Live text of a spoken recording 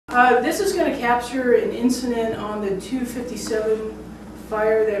This is going to capture an incident on the 257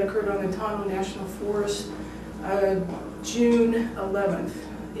 fire that occurred on the Tonto National Forest June 11th.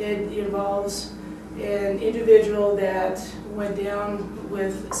 It involves an individual that went down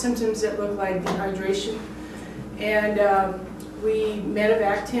with symptoms that look like dehydration, and we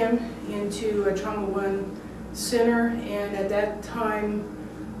medevaced him into a Trauma 1 center, and at that time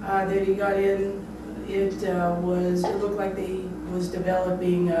that he got in, it looked like he was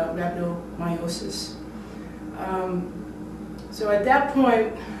developing rhabdomyolysis. So at that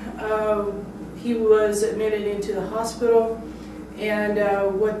point, he was admitted into the hospital, and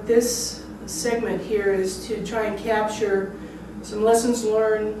what this segment here is to try and capture some lessons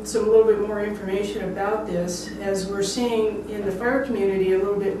learned, a little bit more information about this, as we're seeing in the fire community a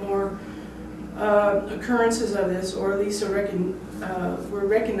little bit more occurrences of this, or at least we're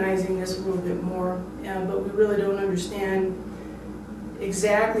recognizing this a little bit more, but we really don't understand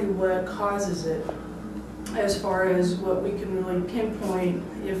exactly what causes it, as far as what we can really pinpoint.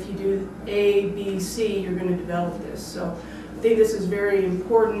 If you do A, B, C, you're going to develop this. So I think this is very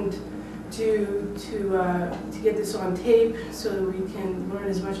important to get this on tape, so that we can learn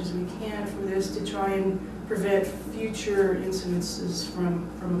as much as we can for this, to try and prevent future incidences from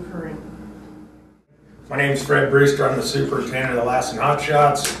occurring. My name is Fred Brewster. I'm the superintendent of the Lassen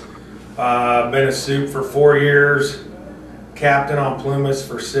Hotshots. Been a soup for 4 years, captain on Plumas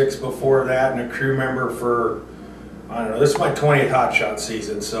for 6 before that, and a crew member for, I don't know, this is my 20th Hotshot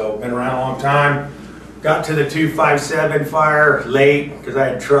season, so been around a long time. Got to the 257 fire late because I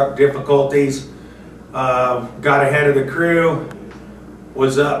had truck difficulties. Got ahead of the crew,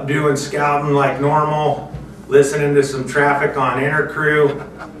 was up doing scouting like normal, listening to some traffic on intercrew,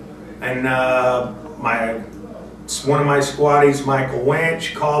 and one of my squaddies, Michael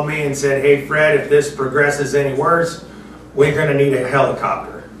Winch, called me and said, "Hey Fred, if this progresses any worse, we're gonna need a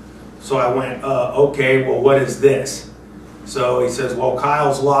helicopter." So I went, okay, well, what is this? So he says, well,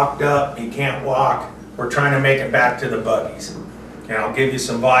 Kyle's locked up, he can't walk, we're trying to make it back to the buggies. And I'll give you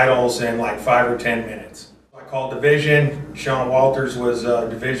some vitals in like 5 or 10 minutes. I called Division. Sean Walters was a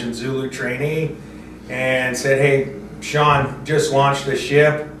Division Zulu trainee, and said, hey, Sean just launched a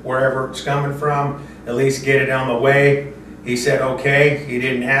ship, wherever it's coming from, at least get it on the way. He said, okay. He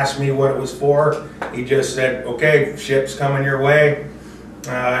didn't ask me what it was for. He just said, okay, ship's coming your way.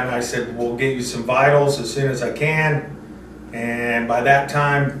 And I said, we'll get you some vitals as soon as I can. And by that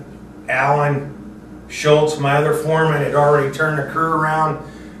time, Alan Schultz, my other foreman, had already turned the crew around,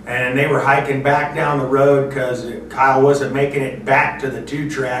 and they were hiking back down the road because Kyle wasn't making it back to the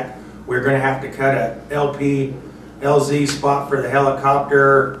 2-track. We were going to have to cut a LZ spot for the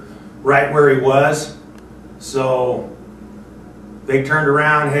helicopter right where he was. So they turned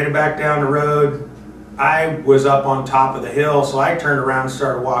around, headed back down the road. I was up on top of the hill, so I turned around and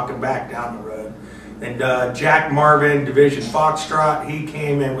started walking back down the road. And Jack Marvin, Division Foxtrot, he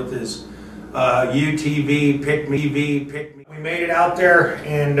came in with his UTV, pick me. We made it out there,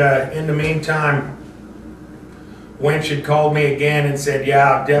 and in the meantime, Winch had called me again and said,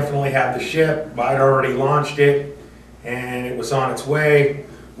 yeah, I definitely have the ship. I'd already launched it, and it was on its way.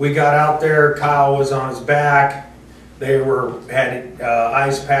 We got out there, Kyle was on his back. They had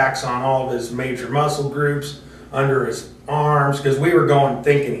ice packs on all of his major muscle groups, under his arms, because we were going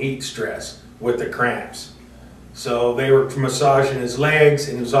thinking heat stress with the cramps. So they were massaging his legs,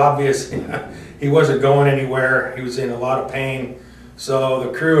 and it was obvious he wasn't going anywhere. He was in a lot of pain. So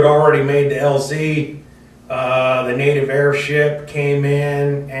the crew had already made the LZ. The native airship came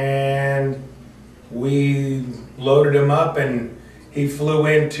in, and we loaded him up, and he flew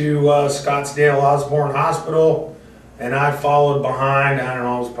into Scottsdale Osborne Hospital. And I followed behind. I don't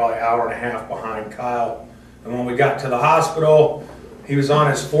know, it was probably an hour and a half behind Kyle. And when we got to the hospital, he was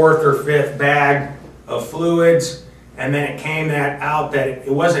on his 4th or 5th bag of fluids. And then it came out that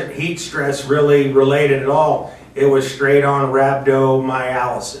it wasn't heat stress really related at all. It was straight on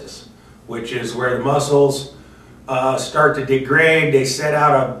rhabdomyolysis, which is where the muscles start to degrade. They set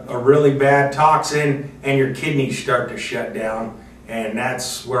out a really bad toxin, and your kidneys start to shut down. And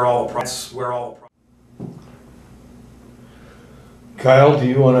that's where all the problems. Kyle, do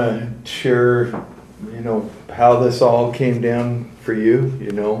you want to share, how this all came down for you,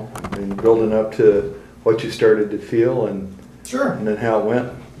 and building up to what you started to feel, and sure, and then how it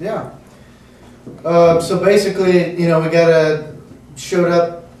went? Yeah. So basically, we showed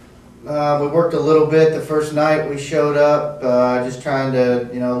up. We worked a little bit the first night. We showed up, just trying to,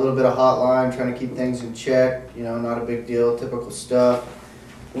 a little bit of hotline, trying to keep things in check. Not a big deal, typical stuff.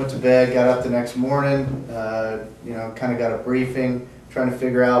 Went to bed, got up the next morning, kind of got a briefing. trying to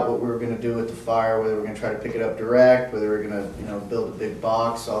figure out what we were going to do with the fire, whether we're going to try to pick it up direct, whether we're going to, you know, build a big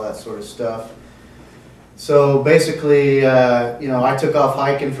box, all that sort of stuff. So basically, you know, I took off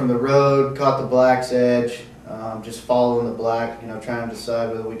hiking from the road, caught the black's edge, just following the black, you know, trying to decide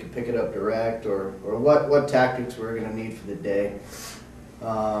whether we could pick it up direct or what tactics we were going to need for the day.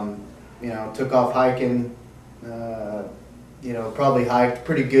 You know, took off hiking, you know, probably hiked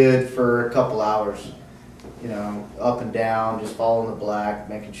pretty good for a couple hours, you know, up and down, just following the black,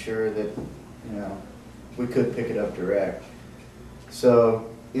 making sure that, you know, we could pick it up direct. So,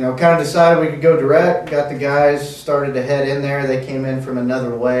 you know, kind of decided we could go direct, got the guys started to head in there. They came in from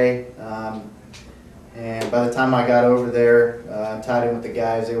another way. And by the time I got over there, tied in with the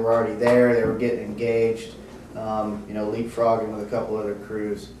guys, they were already there. They were getting engaged, you know, leapfrogging with a couple other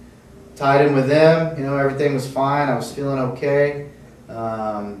crews. Tied in with them, you know, everything was fine. I was feeling okay.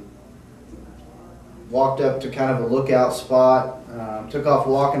 Walked up to kind of a lookout spot. Took off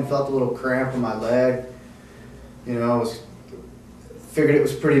walking, felt a little cramp in my leg. You know, figured it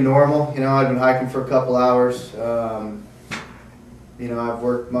was pretty normal. You know, I'd been hiking for a couple hours. You know, I've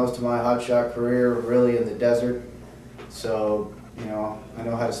worked most of my hotshot career really in the desert. So, you know, I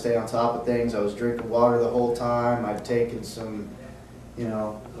know how to stay on top of things. I was drinking water the whole time. I've taken some, you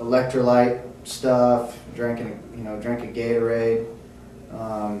know, electrolyte stuff, drank a Gatorade.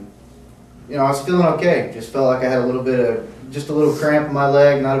 You know, I was feeling okay. Just felt like I had a little bit of, just a little cramp in my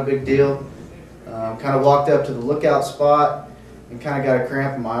leg, not a big deal. Kind of walked up to the lookout spot and kind of got a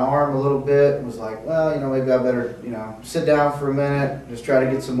cramp in my arm a little bit. And was like, well, you know, maybe I better, you know, sit down for a minute, just try to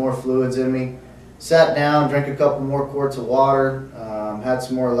get some more fluids in me. Sat down, drank a couple more quarts of water, had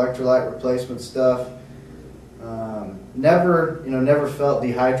some more electrolyte replacement stuff. Never felt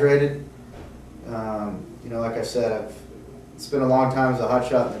dehydrated. You know, like I said, it's been a long time as a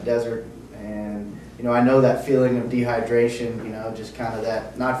hotshot in the desert, and you know, I know that feeling of dehydration. You know, just kind of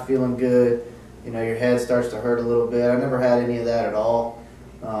that not feeling good. You know, your head starts to hurt a little bit. I never had any of that at all.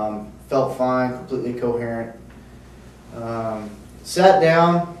 Felt fine, completely coherent. Sat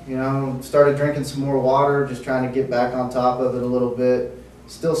down, you know, started drinking some more water, just trying to get back on top of it a little bit.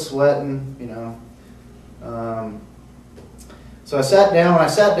 Still sweating, you know. So I sat down. When I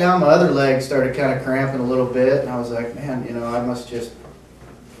sat down, my other leg started kind of cramping a little bit, and I was like, man, you know, I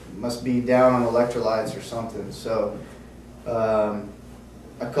must be down on electrolytes or something. So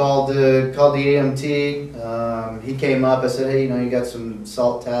I called the EMT. He came up. I said, hey, you know, you got some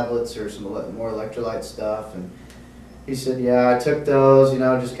salt tablets or some more electrolyte stuff? And he said, yeah, I took those. You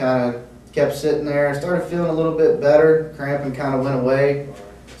know, just kind of kept sitting there. I started feeling a little bit better. Cramping kind of went away.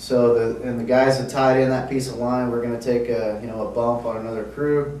 So the guys had tied in that piece of line. We're going to take a bump on another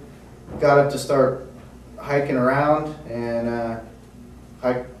crew. Got up to start hiking around and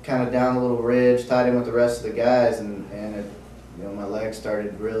hiked kind of down a little ridge, tied in with the rest of the guys, and it, you know, my legs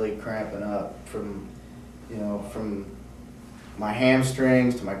started really cramping up from my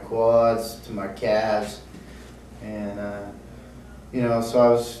hamstrings to my quads to my calves, and you know, so I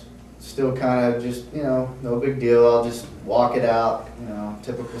was still kind of just, you know, no big deal. I'll just walk it out, you know,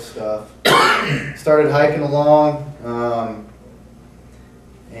 typical stuff. Started hiking along,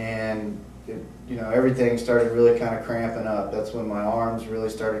 and it, you know, everything started really kind of cramping up. That's when my arms really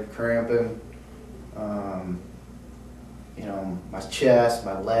started cramping. You know, my chest,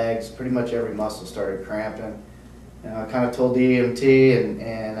 my legs, pretty much every muscle started cramping. And I kind of told the EMT,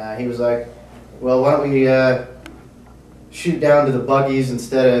 and he was like, well, why don't we shoot down to the buggies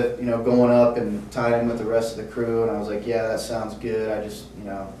instead of, you know, going up and tying in with the rest of the crew. And I was like, yeah, that sounds good. I just, you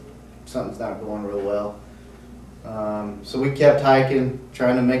know, something's not going real well. So we kept hiking,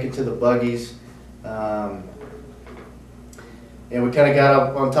 trying to make it to the buggies. And we kind of got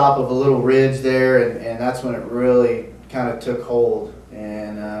up on top of a little ridge there, and that's when it really kind of took hold.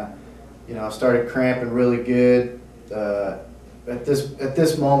 And, you know, I started cramping really good. At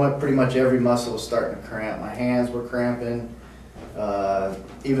this moment, pretty much every muscle was starting to cramp. My hands were cramping,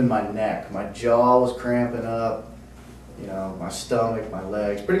 even my neck. My jaw was cramping up, you know, my stomach, my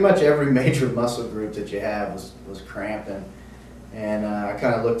legs. Pretty much every major muscle group that you have was cramping. And I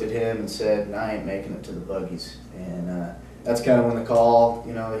kind of looked at him and said, I ain't making it to the buggies. And that's kind of when the call,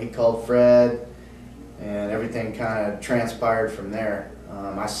 you know, he called Fred, and everything kind of transpired from there.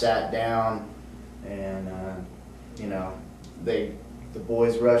 I sat down, and you know, the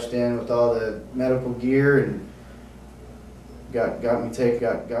boys rushed in with all the medical gear and got me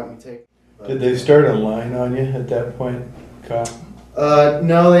taken. Did they start a line on you at that point, Kyle?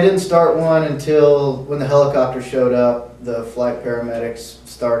 No, they didn't start one until when the helicopter showed up. The flight paramedics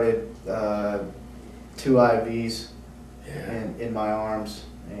started 2 IVs in my arms,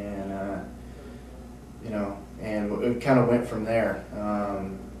 and you know, and it kind of went from there.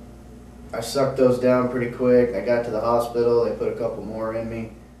 I sucked those down pretty quick. I got to the hospital. They put a couple more in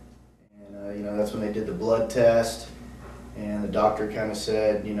me, and you know, that's when they did the blood test, and the doctor kind of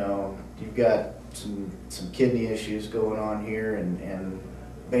said, you know, you've got some kidney issues going on here, and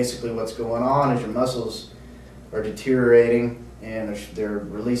basically what's going on is your muscles are deteriorating, and they're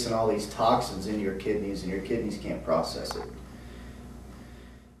releasing all these toxins into your kidneys, and your kidneys can't process it.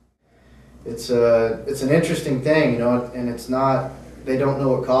 It's an interesting thing, you know, and it's not, they don't know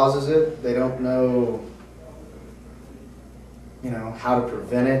what causes it. They don't know, you know, how to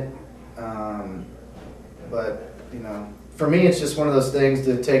prevent it. But, you know, for me, it's just one of those things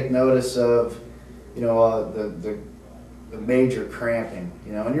to take notice of, you know, the major cramping,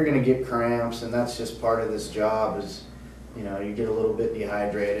 you know, and you're going to get cramps, and that's just part of this job is, you know, you get a little bit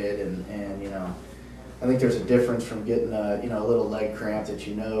dehydrated, and you know, I think there's a difference from getting a, you know, a little leg cramp that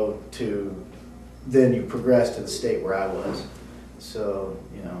you know to then you progress to the state where I was. So,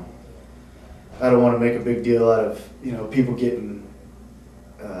 you know, I don't want to make a big deal out of, you know, people getting,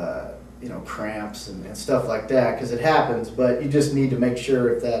 you know, cramps and stuff like that, because it happens, but you just need to make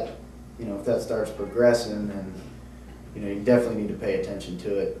sure if that, you know, if that starts progressing, then, you know, you definitely need to pay attention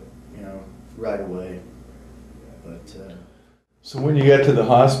to it, you know, right away. But so when you got to the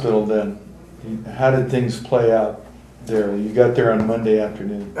hospital then, how did things play out there? You got there on Monday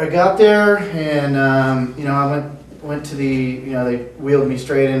afternoon. I got there, and you know, I went to the, you know, they wheeled me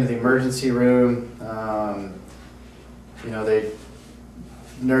straight into the emergency room. You know,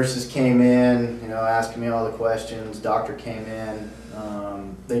 nurses came in, you know, asking me all the questions. Doctor came in.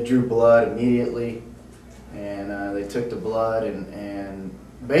 They drew blood immediately, and they took the blood, and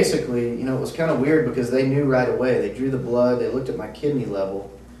basically, you know, it was kind of weird because they knew right away. They drew the blood. They looked at my kidney level.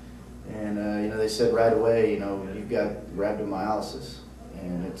 And you know, they said right away, you know, you've got rhabdomyolysis,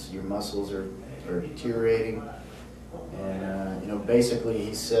 and it's your muscles are deteriorating. And you know, basically,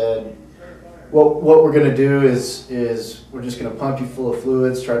 he said, what we're going to do is we're just going to pump you full of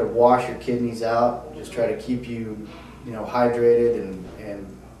fluids, try to wash your kidneys out, just try to keep you, you know, hydrated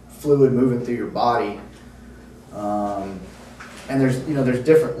and fluid moving through your body. And there's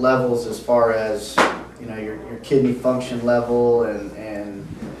different levels as far as, you know, your kidney function level and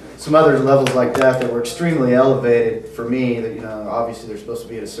some other levels like that were extremely elevated for me. That, you know, obviously they're supposed to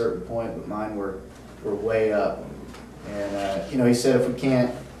be at a certain point, but mine were way up. And you know, he said if we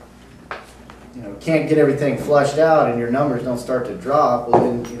can't get everything flushed out and your numbers don't start to drop, well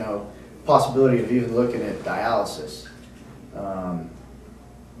then, you know, possibility of even looking at dialysis,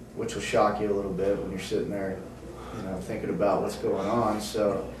 which will shock you a little bit when you're sitting there, you know, thinking about what's going on.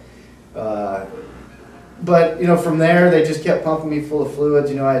 So. But, you know, from there, they just kept pumping me full of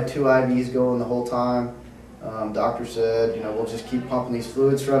fluids. You know, I had 2 IVs going the whole time. Doctor said, you know, we'll just keep pumping these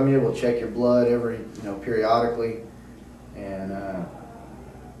fluids from you. We'll check your blood every, you know, periodically, and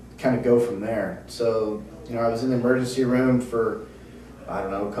kind of go from there. So, you know, I was in the emergency room for, I don't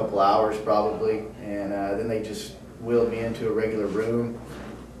know, a couple hours probably, and then they just wheeled me into a regular room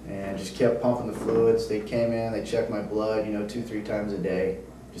and just kept pumping the fluids. They came in, they checked my blood, you know, 2-3 times a day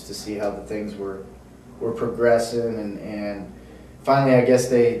just to see how the things were progressing, and finally, I guess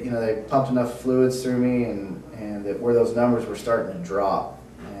they pumped enough fluids through me, and that where those numbers were starting to drop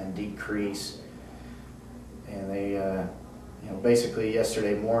and decrease, and they, you know, basically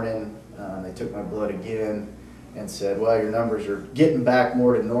yesterday morning, they took my blood again and said, well, your numbers are getting back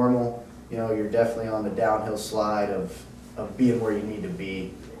more to normal. You know, you're definitely on the downhill slide of being where you need to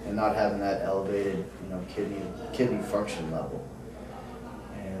be and not having that elevated, you know, kidney function level.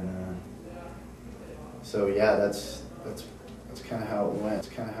 So yeah, that's kind of how it went.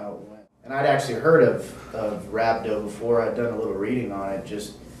 And I'd actually heard of Rhabdo before. I'd done a little reading on it.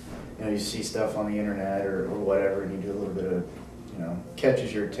 Just, you know, you see stuff on the internet or whatever, and you do a little bit of, you know,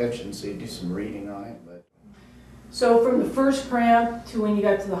 catches your attention, so you do some reading on it. But So from the first cramp to when you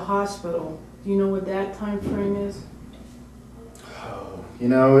got to the hospital, do you know what that time frame is? you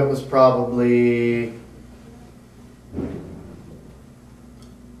know, it was probably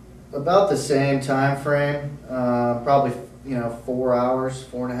about the same time frame, probably, you know, 4 hours,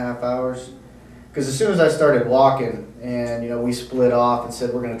 4.5 hours. Because as soon as I started walking and, you know, we split off and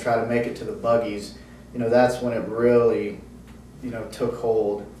said we're going to try to make it to the buggies, you know, that's when it really, you know, took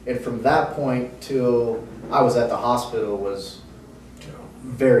hold. And from that point till I was at the hospital was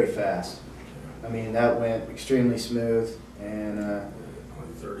very fast. I mean, that went extremely smooth, and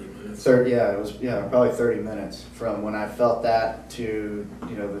 30 minutes. Yeah, it was, yeah, probably 30 minutes from when I felt that to,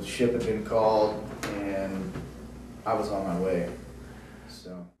 you know, the ship had been called and I was on my way.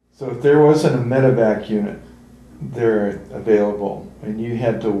 So if there wasn't a medevac unit, they're available, and you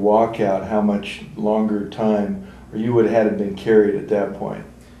had to walk out how much longer time, or you would have had been carried at that point?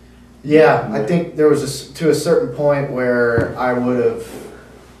 Yeah, I think there was to a certain point where I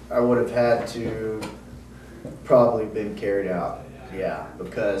would have had to probably been carried out. Yeah,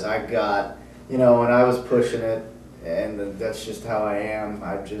 because I got, when I was pushing it, and that's just how I am.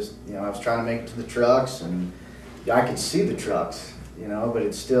 I just, I was trying to make it to the trucks, and I could see the trucks, but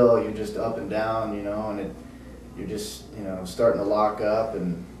it's still, you're just up and down, and you're just, starting to lock up,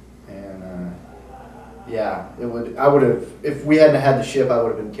 and yeah, I would have, if we hadn't had the ship, I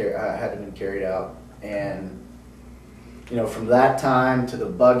would have been had to been carried out. And from that time to the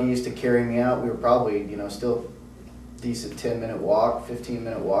buggies to carry me out, we were probably, still decent 10-minute walk,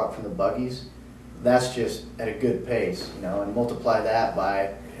 15-minute walk from the buggies. That's just at a good pace, and multiply that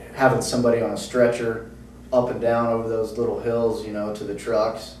by having somebody on a stretcher up and down over those little hills, to the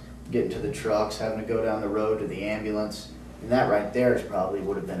trucks, getting to the trucks, having to go down the road to the ambulance, and that right there is probably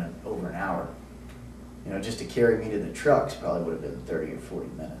would have been over an hour. Just to carry me to the trucks probably would have been 30 or 40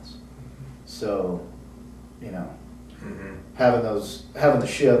 minutes. So, having the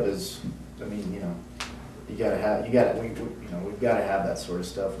ship is, we've got to have that sort of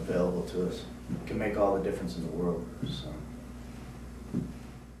stuff available to us. It can make all the difference in the world. So.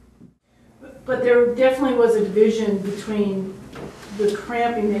 But there definitely was a division between the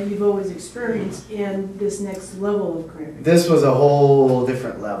cramping that you've always experienced and this next level of cramping. This was a whole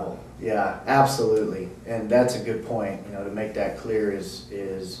different level. Yeah, absolutely. And that's a good point, to make that clear is,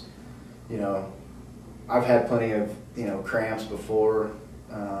 I've had plenty of, cramps before,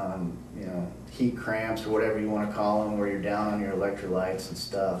 heat cramps or whatever you want to call them, where you're down on your electrolytes and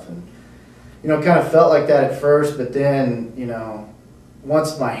stuff. And, kind of felt like that at first, but then,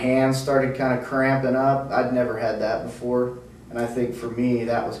 once my hands started kind of cramping up, I'd never had that before. And I think for me,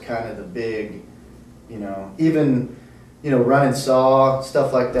 that was kind of the big, even, running saw,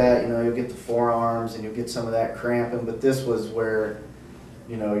 stuff like that, you'll get the forearms and you'll get some of that cramping, but this was where,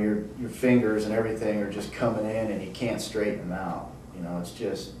 your fingers and everything are just coming in and you can't straighten them out. It's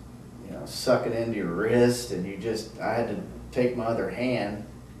just, sucking into your wrist, and I had to take my other hand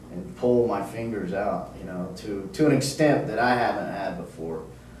and pull my fingers out, to an extent that I haven't had before.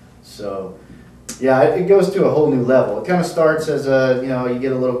 So, yeah, it goes to a whole new level. It kind of starts as you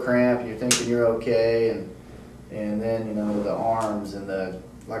get a little cramp, you're thinking you're okay, and then, the arms and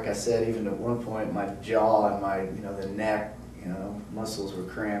like I said, even at one point, my jaw and my, the neck, muscles were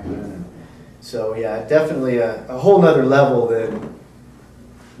cramping. And so, yeah, definitely a whole nother level than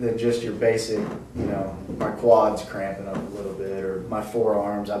just your basic, my quads cramping up a little bit, or my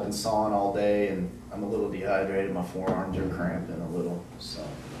forearms. I've been sawing all day and I'm a little dehydrated. My forearms are cramping a little. So,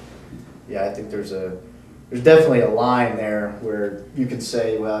 yeah, I think there's definitely a line there where you can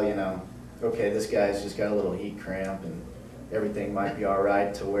say, well, okay, this guy's just got a little heat cramp and everything might be all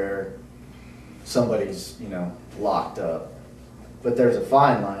right, to where somebody's, locked up. But there's a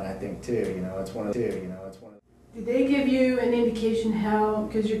fine line, I think, too. It's one of the two. Did they give you an indication how,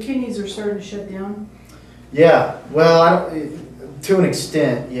 because your kidneys are starting to shut down? Yeah, well, to an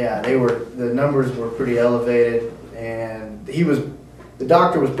extent, yeah. The numbers were pretty elevated, and the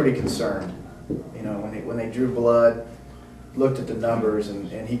doctor was pretty concerned. When they drew blood, looked at the numbers,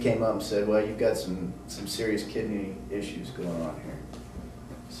 and he came up and said, well, you've got some serious kidney issues going on here.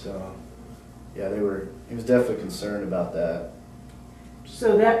 So, yeah, he was definitely concerned about that.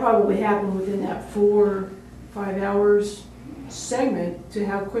 So that probably happened within that 4-5 hours segment, to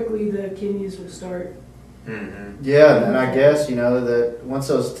how quickly the kidneys will start. Yeah, and I guess, that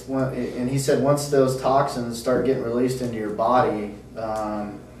and he said once those toxins start getting released into your body,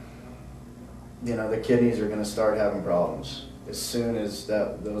 the kidneys are going to start having problems. As soon as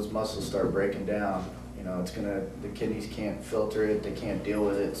those muscles start breaking down, the kidneys can't filter it, they can't deal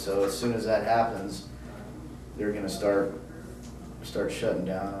with it. So as soon as that happens, they're going to start shutting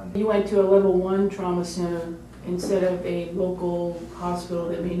down. You went to a level 1 trauma center instead of a local hospital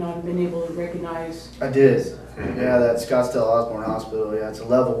that may not have been able to recognize. I did. Yeah, that Scottsdale Osborne Hospital. Yeah, it's a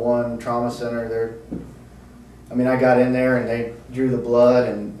level 1 trauma center. I got in there and they drew the blood,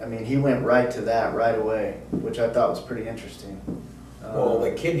 and he went right to that right away, which I thought was pretty interesting. Well,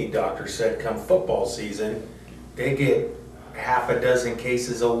 the kidney doctor said come football season, they get half a dozen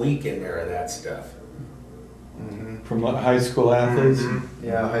cases a week in there of that stuff. From high school athletes?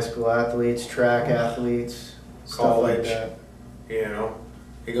 Yeah, high school athletes, track athletes, college, stuff like that.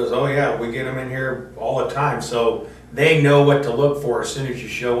 He goes, oh yeah, we get them in here all the time, so they know what to look for as soon as you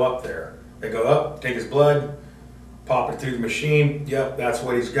show up there. They go up, take his blood, pop it through the machine, yep, that's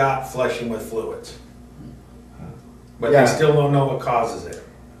what he's got, flush him with fluids. But they still don't know what causes it.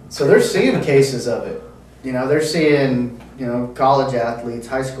 So they're seeing cases of it. you know, they're seeing, you know, college athletes,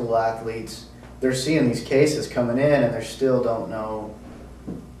 high school athletes, they're seeing these cases coming in and they still don't know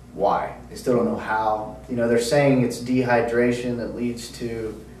why. They still don't know how. You know, they're saying it's dehydration that leads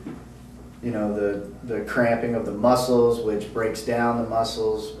to, you know, the cramping of the muscles, which breaks down the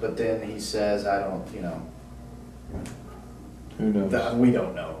muscles, but then he says, I don't, you know, Who knows? we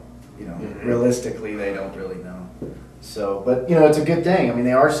don't know. You know, realistically, they don't really know. So, but, you know, it's a good thing. I mean,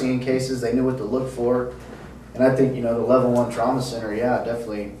 they are seeing cases, they knew what to look for. And I think, you know, the level 1 trauma center, yeah,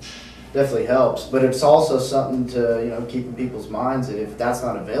 definitely helps. But it's also something to, you know, keep in people's minds that if that's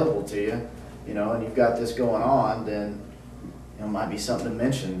not available to you, you know, and you've got this going on, then, you know, it might be something to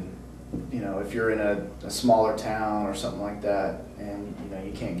mention. You know, if you're in a smaller town or something like that, and, you know,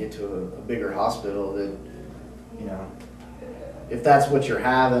 you can't get to a bigger hospital, that, you know, if that's what you're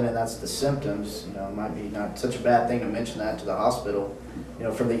having and that's the symptoms, you know, it might be not such a bad thing to mention that to the hospital, you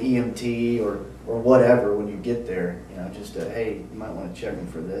know, from the EMT or whatever when you get there, you know, just hey, you might want to check them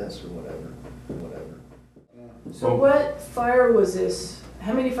for this or whatever. So what fire was this?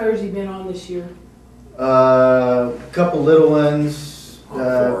 How many fires have you been on this year? A couple little ones. On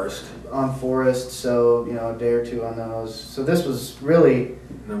Forest. On Forest, so, you know, a day or two on those. So this was really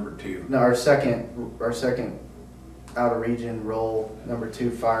Number 2. no, our second out of region roll, number 2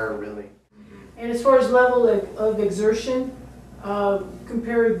 fire really. And as far as level of exertion,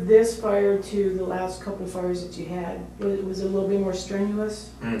 compare this fire to the last couple of fires that you had. Was it a little bit more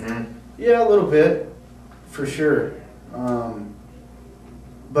strenuous? Yeah, a little bit, for sure.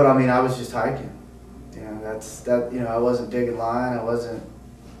 But I mean, I was just hiking. You know, you know, I wasn't digging line, I wasn't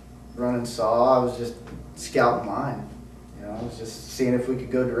running saw, I was just scouting line. You know, I was just seeing if we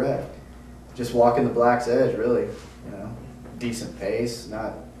could go direct. Just walking the Black's Edge, really. You know, decent pace,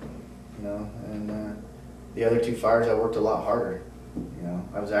 not, you know, and the other 2 fires I worked a lot harder. You know,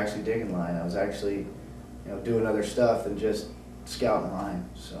 I was actually digging line, I was actually, you know, doing other stuff than just scouting line,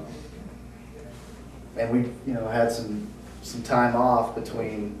 so. And we, you know, had some time off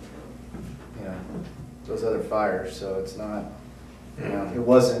between, you know, those other fires, so it's not, you know, it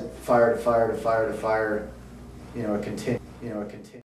wasn't fire to fire to fire to fire, you know, a continue.